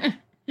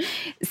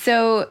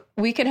 So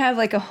we could have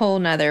like a whole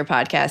nother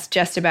podcast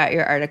just about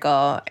your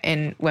article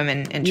in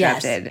Women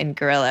Interrupted in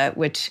Guerrilla,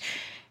 which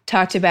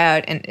talked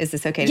about, and is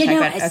this okay to talk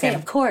about? Okay,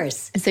 of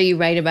course. So you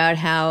write about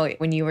how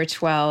when you were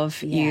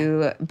 12,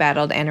 you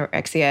battled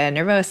anorexia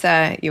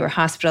nervosa, you were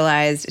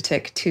hospitalized. It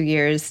took 2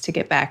 years to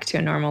get back to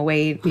a normal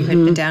weight. You had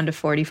been down to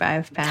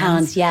 45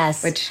 pounds.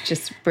 Yes. Which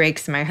just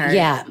breaks my heart.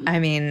 Yeah. I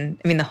mean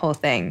the whole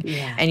thing.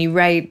 Yeah. And you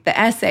write the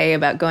essay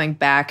about going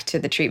back to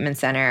the treatment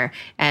center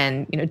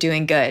and,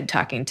 doing good,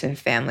 talking to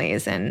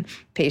families and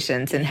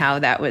patients, and how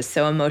that was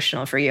so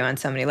emotional for you on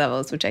so many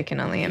levels, which I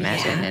can only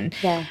imagine.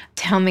 And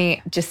tell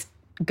me, just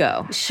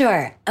go.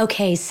 Sure.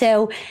 Okay.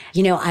 So,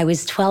 I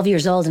was 12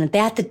 years old, and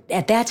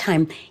at that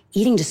time,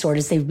 eating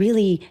disorders, they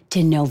really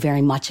didn't know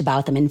very much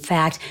about them. In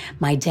fact,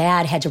 my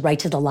dad had to write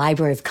to the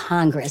Library of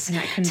Congress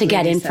to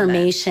get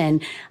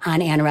information on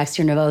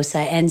anorexia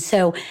nervosa. And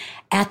so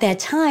at that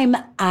time,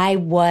 I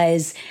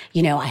was,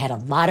 I had a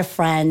lot of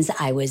friends.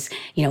 I was,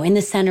 in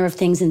the center of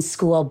things in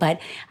school, but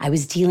I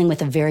was dealing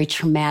with a very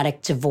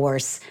traumatic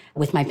divorce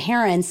with my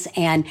parents.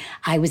 And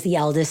I was the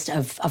eldest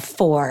of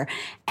 4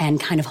 and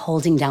kind of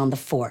holding down the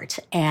fort.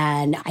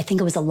 And I think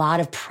it was a lot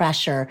of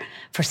pressure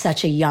for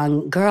such a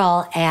young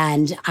girl.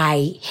 And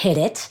I hid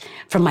it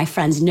from my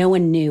friends. No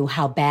one knew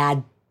how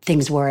bad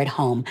things were at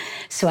home.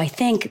 So I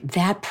think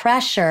that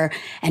pressure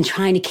and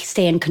trying to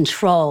stay in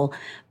control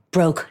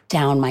broke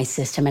down my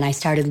system, and I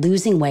started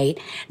losing weight,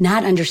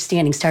 not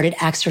understanding, started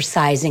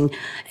exercising,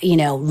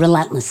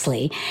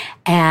 relentlessly.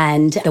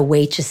 And the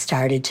weight just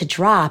started to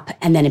drop,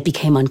 and then it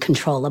became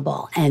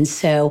uncontrollable. And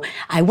so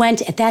I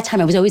went, at that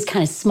time, I was always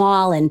kind of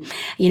small, and,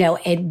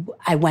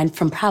 I went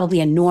from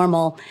probably a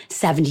normal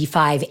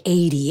 75,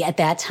 80 at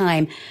that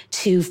time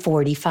to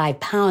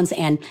 45 pounds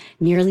and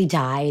nearly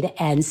died.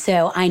 And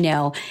so I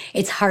know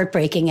it's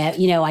heartbreaking.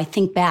 I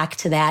think back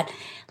to that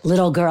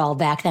little girl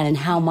back then and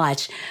how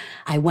much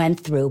I went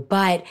through.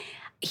 But,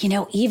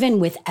 even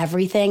with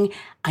everything,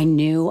 I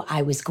knew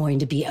I was going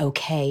to be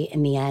okay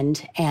in the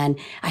end. And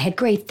I had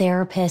great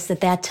therapists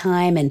at that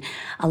time and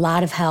a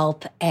lot of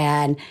help.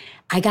 And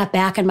I got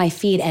back on my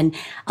feet, and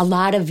a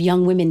lot of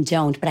young women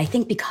don't. But I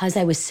think because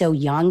I was so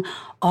young,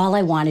 all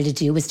I wanted to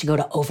do was to go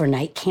to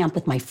overnight camp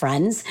with my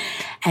friends.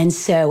 And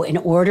so in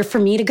order for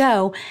me to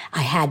go,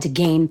 I had to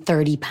gain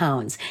 30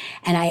 pounds.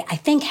 And I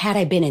think had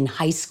I been in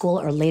high school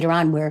or later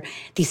on, where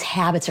these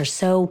habits are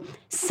so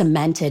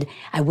cemented,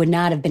 I would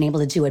not have been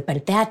able to do it. But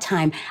at that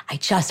time, I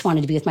just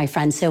wanted to be with my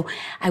friends. And so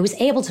I was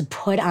able to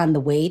put on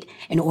the weight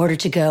in order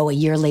to go a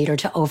year later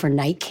to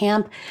overnight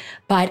camp.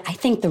 But I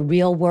think the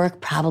real work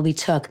probably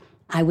took,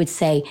 I would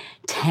say,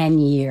 10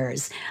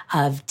 years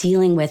of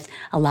dealing with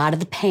a lot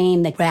of the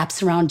pain that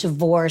wraps around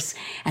divorce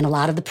and a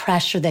lot of the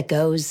pressure that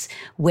goes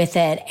with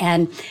it.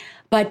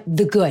 But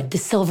the good, the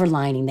silver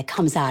lining that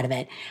comes out of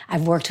it.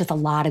 I've worked with a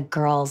lot of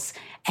girls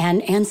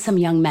and some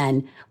young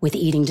men with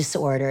eating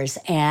disorders.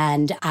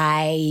 And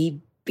I,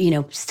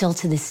 still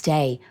to this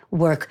day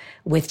work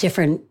with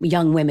different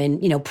young women,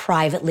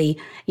 privately,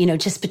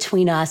 just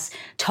between us,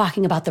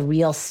 talking about the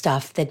real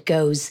stuff that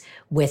goes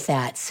with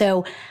that.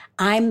 So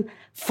I'm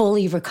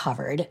fully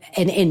recovered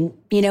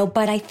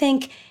but I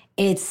think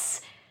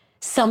it's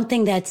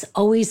something that's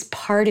always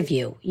part of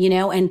you,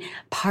 and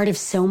part of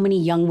so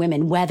many young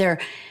women, whether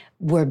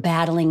we're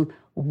battling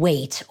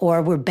weight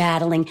or we're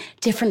battling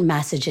different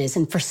messages.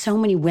 And for so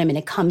many women,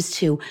 it comes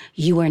to,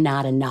 you are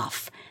not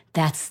enough.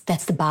 That's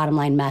the bottom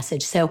line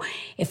message. So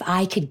if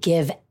I could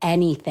give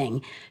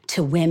anything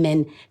to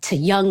women, to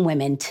young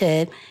women,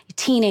 to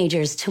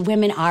teenagers, to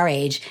women our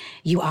age,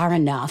 you are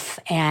enough.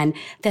 And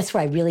that's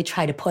where I really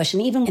try to push.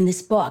 And even in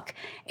this book,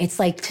 it's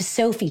like to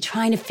Sophie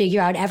trying to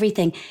figure out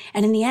everything.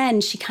 And in the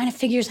end, she kind of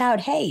figures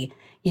out, hey,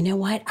 you know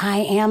what? I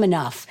am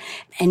enough.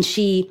 And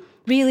she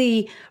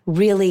really,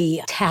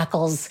 really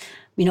tackles,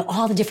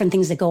 all the different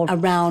things that go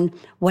around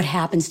what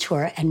happens to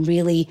her and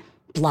really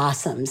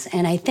blossoms.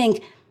 And I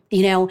think,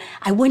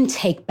 I wouldn't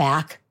take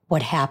back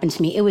what happened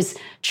to me. It was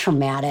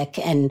traumatic,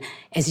 and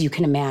as you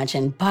can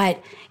imagine,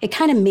 but it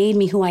kind of made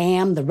me who I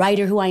am, the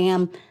writer who I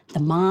am,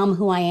 the mom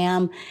who I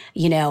am.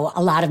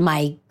 A lot of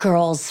my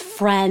girls'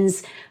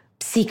 friends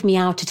seek me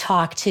out to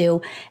talk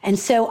to. And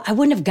so I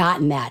wouldn't have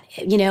gotten that.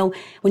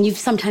 When you've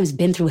sometimes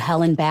been through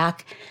hell and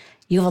back,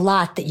 you have a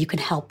lot that you can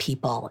help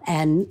people.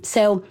 And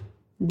so,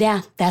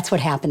 yeah, that's what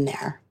happened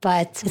there.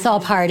 But it's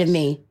all part of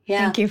me.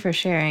 Yeah. Thank you for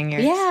sharing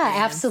your experience.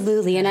 Yeah,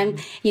 absolutely. And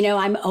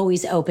I'm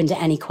always open to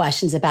any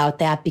questions about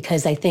that,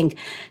 because I think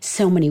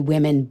so many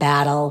women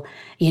battle,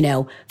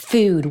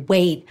 food,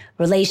 weight,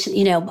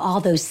 relation,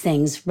 all those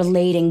things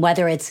relating,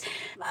 whether it's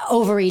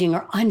overeating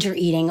or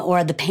undereating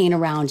or the pain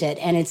around it.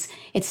 And it's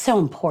so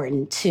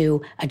important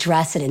to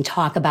address it and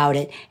talk about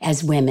it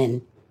as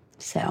women.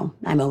 So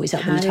I'm always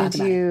open to talk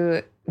about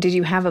it. Did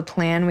you have a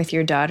plan with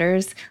your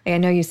daughters? Like, I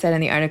know you said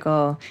in the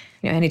article,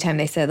 anytime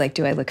they said,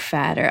 do I look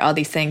fat or all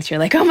these things, you're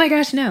like, oh my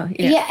gosh, no.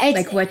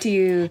 Yeah. What do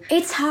you...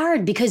 It's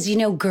hard because,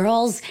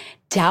 girls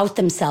doubt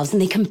themselves and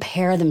they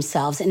compare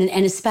themselves. And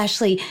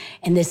especially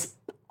in this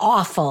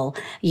awful,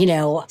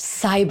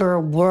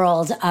 cyber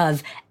world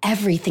of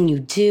everything you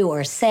do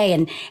or say.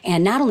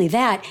 And not only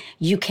that,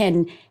 you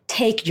can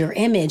take your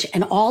image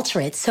and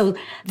alter it. So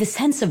the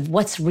sense of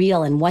what's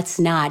real and what's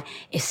not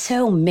is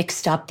so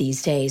mixed up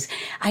these days.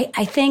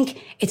 I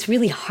think it's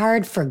really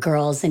hard for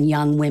girls and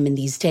young women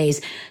these days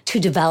to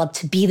develop,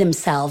 to be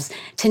themselves,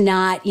 to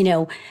not,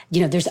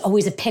 there's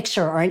always a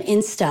picture or an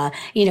Insta,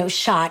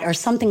 shot or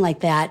something like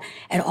that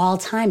at all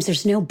times.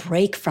 There's no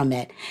break from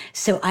it.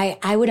 So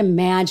I would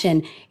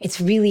imagine it's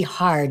really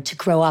hard to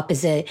grow up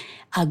as a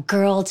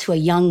girl to a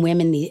young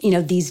woman,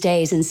 these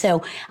days. And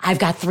so I've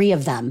got 3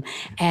 of them.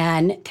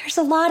 And there's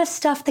a lot of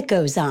stuff that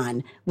goes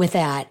on with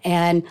that.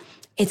 And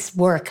it's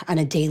work on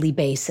a daily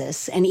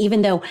basis. And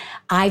even though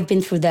I've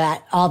been through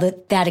that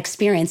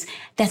experience,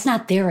 that's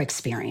not their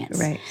experience.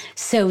 Right.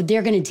 So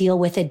they're going to deal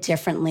with it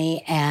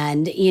differently.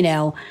 And,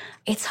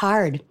 it's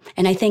hard.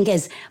 And I think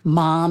as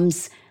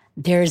moms,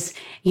 there's,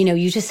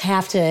 you just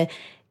have to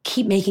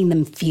keep making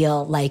them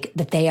feel like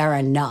that they are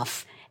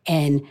enough.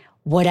 And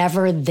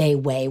whatever they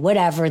weigh,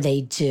 whatever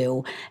they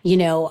do,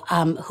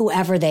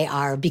 whoever they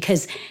are,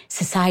 because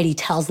society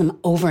tells them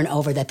over and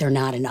over that they're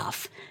not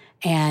enough.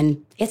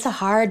 And it's a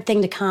hard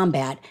thing to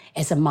combat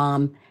as a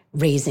mom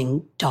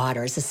raising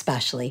daughters,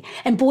 especially.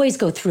 And boys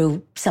go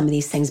through some of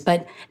these things,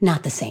 but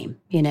not the same,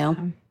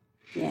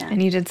 Yeah.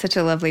 And you did such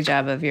a lovely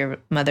job of your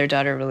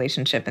mother-daughter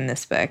relationship in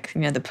this book.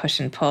 The push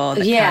and pull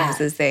that comes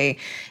as they,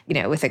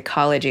 with a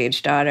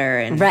college-age daughter,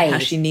 and how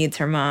she needs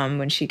her mom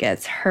when she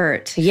gets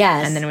hurt.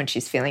 Yes. And then when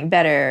she's feeling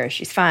better,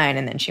 she's fine.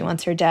 And then she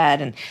wants her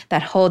dad, and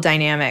that whole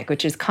dynamic,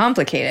 which is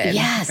complicated.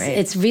 Yes, right?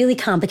 It's really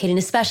complicated, and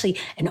especially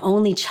an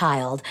only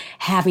child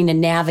having to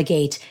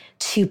navigate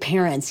 2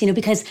 parents,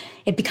 because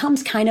it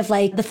becomes kind of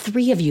like the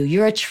 3 of you.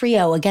 You're a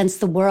trio against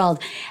the world.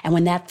 And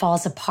when that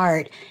falls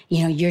apart,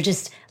 you're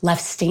just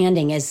left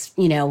standing as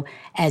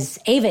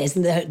Ava is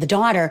the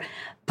daughter,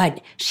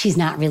 but she's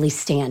not really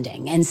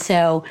standing. And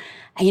so,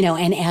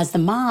 and as the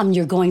mom,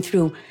 you're going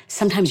through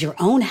sometimes your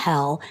own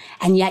hell,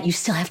 and yet you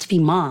still have to be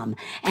mom.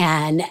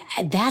 And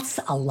that's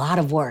a lot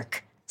of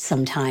work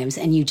sometimes.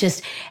 And you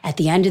just, at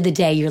the end of the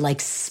day, you're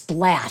like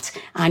splat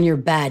on your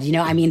bed.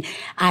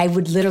 I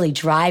would literally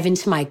drive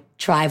into my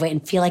driveway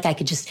and feel like I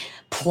could just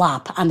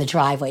plop on the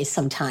driveway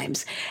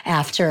sometimes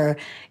after,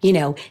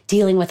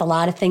 dealing with a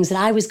lot of things that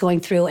I was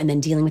going through, and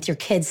then dealing with your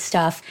kids'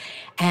 stuff.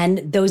 And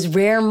those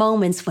rare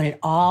moments when it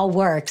all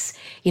works,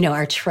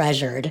 are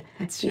treasured.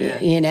 That's true.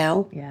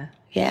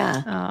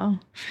 Yeah. Oh.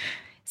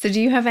 So do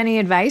you have any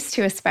advice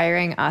to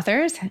aspiring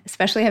authors,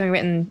 especially having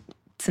written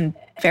some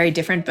very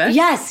different books?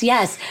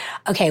 Yes.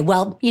 Okay,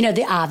 well,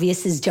 the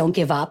obvious is don't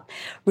give up.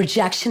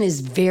 Rejection is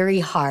very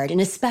hard.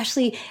 And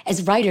especially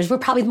as writers, we're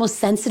probably the most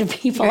sensitive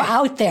people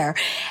out there.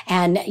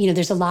 And,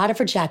 there's a lot of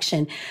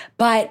rejection.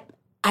 But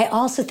I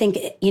also think,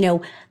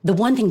 the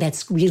one thing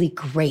that's really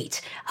great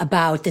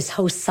about this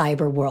whole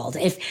cyber world,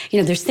 if,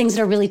 there's things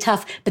that are really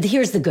tough, but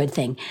here's the good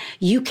thing.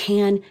 You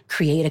can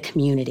create a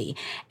community.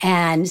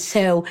 And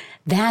so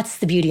that's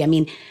the beauty. I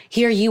mean,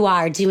 here you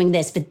are doing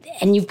this,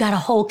 and you've got a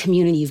whole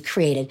community you've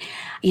created.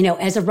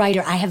 As a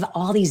writer, I have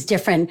all these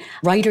different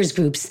writers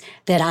groups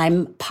that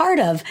I'm part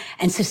of.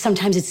 And so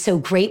sometimes it's so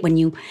great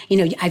when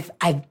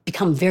I've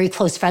become very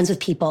close friends with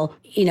people,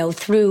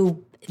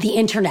 through the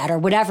internet or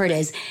whatever it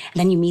is, and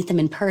then you meet them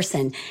in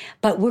person.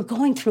 But we're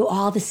going through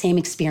all the same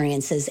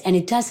experiences, and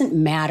it doesn't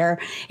matter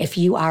if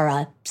you are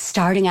a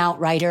starting out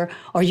writer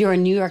or you're a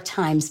New York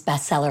Times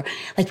bestseller.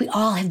 Like, we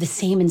all have the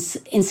same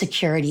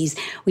insecurities.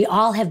 We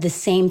all have the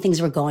same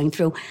things we're going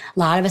through. A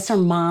lot of us are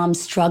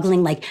moms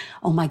struggling, like,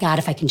 oh my God,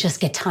 if I can just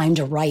get time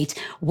to write,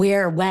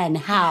 where, when,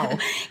 how,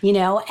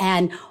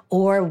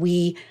 or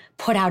we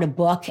put out a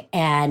book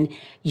and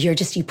you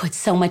put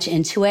so much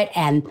into it,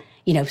 and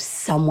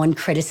someone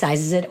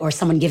criticizes it or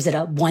someone gives it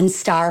a 1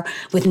 star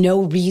with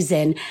no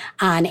reason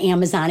on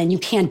Amazon, and you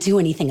can't do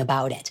anything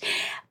about it.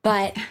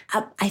 But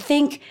I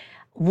think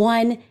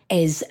 1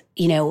 is,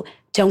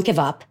 don't give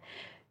up.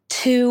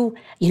 2,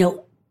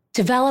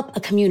 develop a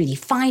community,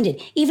 find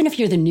it. Even if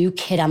you're the new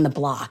kid on the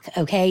block,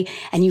 okay,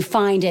 and you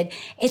find it,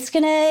 it's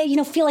gonna,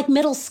 feel like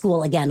middle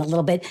school again, a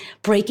little bit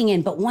breaking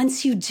in. But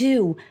once you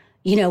do,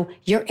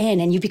 you're in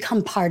and you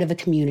become part of a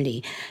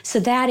community. So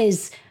that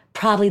is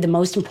probably the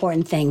most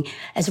important thing.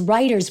 As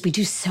writers, we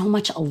do so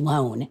much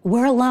alone.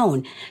 We're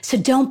alone. So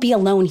don't be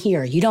alone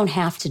here. You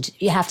have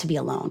to be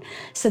alone.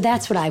 So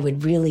that's what I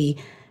would really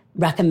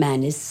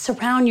recommend, is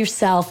surround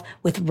yourself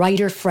with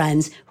writer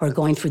friends who are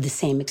going through the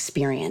same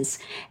experience.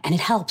 And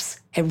it helps.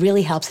 It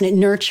really helps. And it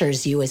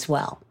nurtures you as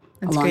well.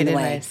 That's along great the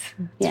way. advice.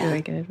 That's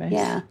really good advice.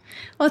 Yeah.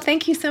 Well,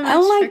 thank you so much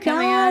for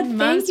coming on.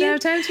 Moms Don't Have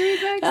Time to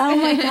Read Books. Oh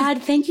my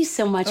God. Thank you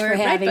so much for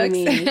having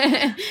me.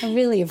 I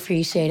really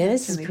appreciate it.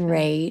 This is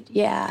great. Fun.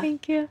 Yeah.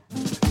 Thank you.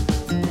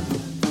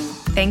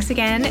 Thanks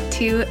again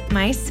to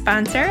my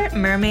sponsor,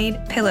 Mermaid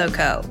Pillow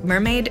Co.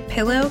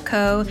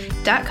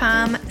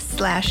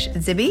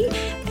 mermaidpillowco.com/Zibby.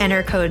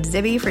 Enter code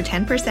Zibby for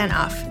 10%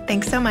 off.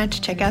 Thanks so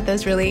much. Check out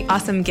those really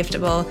awesome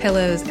giftable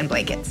pillows and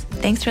blankets.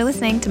 Thanks for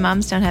listening to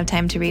Moms Don't Have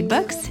Time to Read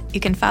Books.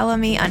 You can follow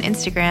me on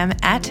Instagram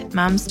at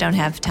Moms Don't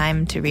Have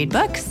Time to Read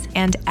Books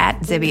and at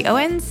Zibby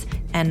Owens,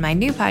 and my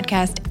new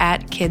podcast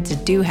at Kids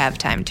Do Have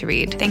Time to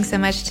Read. Thanks so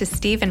much to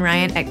Steve and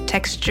Ryan at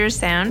Texture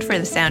Sound for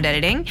the sound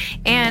editing.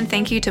 And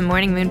thank you to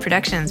Morning Moon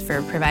Productions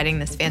for providing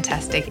this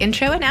fantastic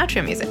intro and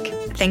outro music.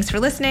 Thanks for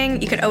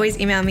listening. You could always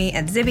email me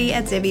at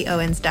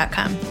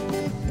zibby@zibbyowens.com.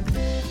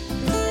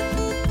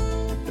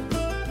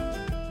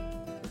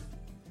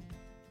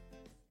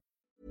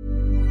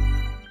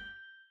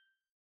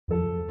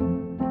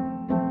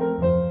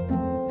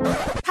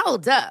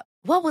 Hold up.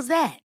 What was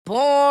that?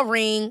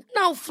 Boring.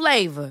 No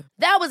flavor.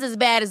 That was as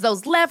bad as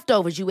those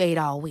leftovers you ate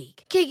all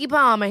week. Keke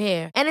Palmer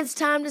here. And it's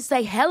time to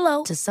say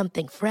hello to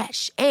something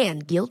fresh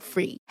and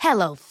guilt-free.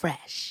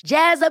 HelloFresh.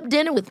 Jazz up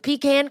dinner with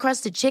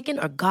pecan-crusted chicken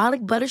or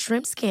garlic butter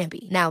shrimp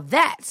scampi. Now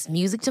that's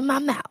music to my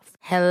mouth.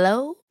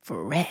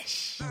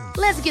 HelloFresh.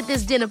 Let's get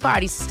this dinner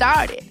party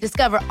started.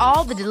 Discover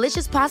all the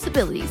delicious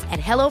possibilities at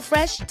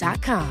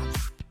HelloFresh.com.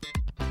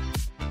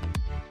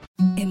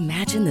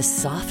 Imagine the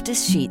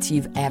softest sheets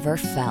you've ever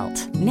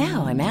felt.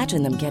 Now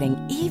imagine them getting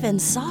even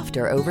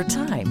softer over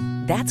time.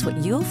 That's what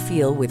you'll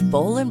feel with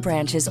Boll &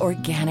 Branch's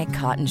organic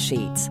cotton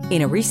sheets.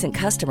 In a recent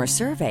customer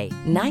survey,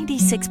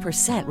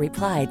 96%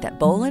 replied that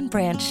Boll &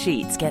 Branch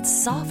sheets get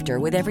softer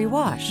with every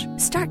wash.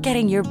 Start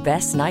getting your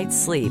best night's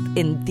sleep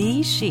in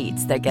these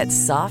sheets that get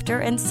softer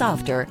and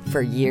softer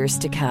for years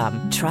to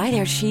come. Try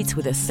their sheets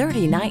with a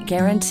 30-night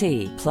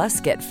guarantee.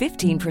 Plus, get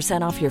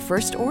 15% off your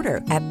first order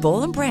at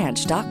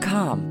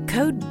bollandbranch.com.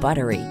 Code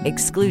BUTTERY.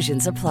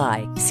 Exclusions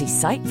apply. See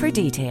site for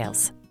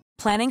details.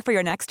 Planning for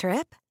your next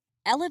trip?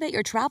 Elevate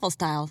your travel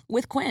style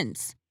with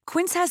Quince.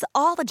 Quince has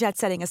all the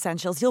jet-setting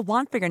essentials you'll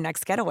want for your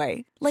next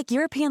getaway, like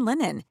European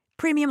linen,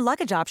 premium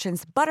luggage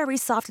options, buttery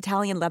soft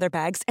Italian leather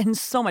bags, and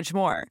so much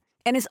more.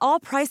 And is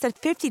all priced at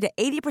 50 to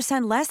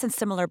 80% less than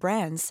similar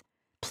brands.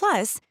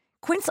 Plus,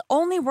 Quince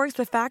only works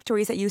with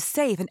factories that use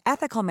safe and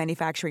ethical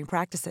manufacturing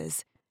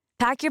practices.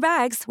 Pack your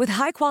bags with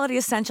high-quality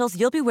essentials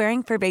you'll be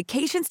wearing for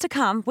vacations to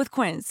come with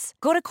Quince.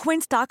 Go to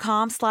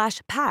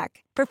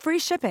quince.com/pack for free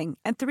shipping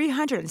and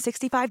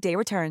 365-day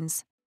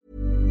returns.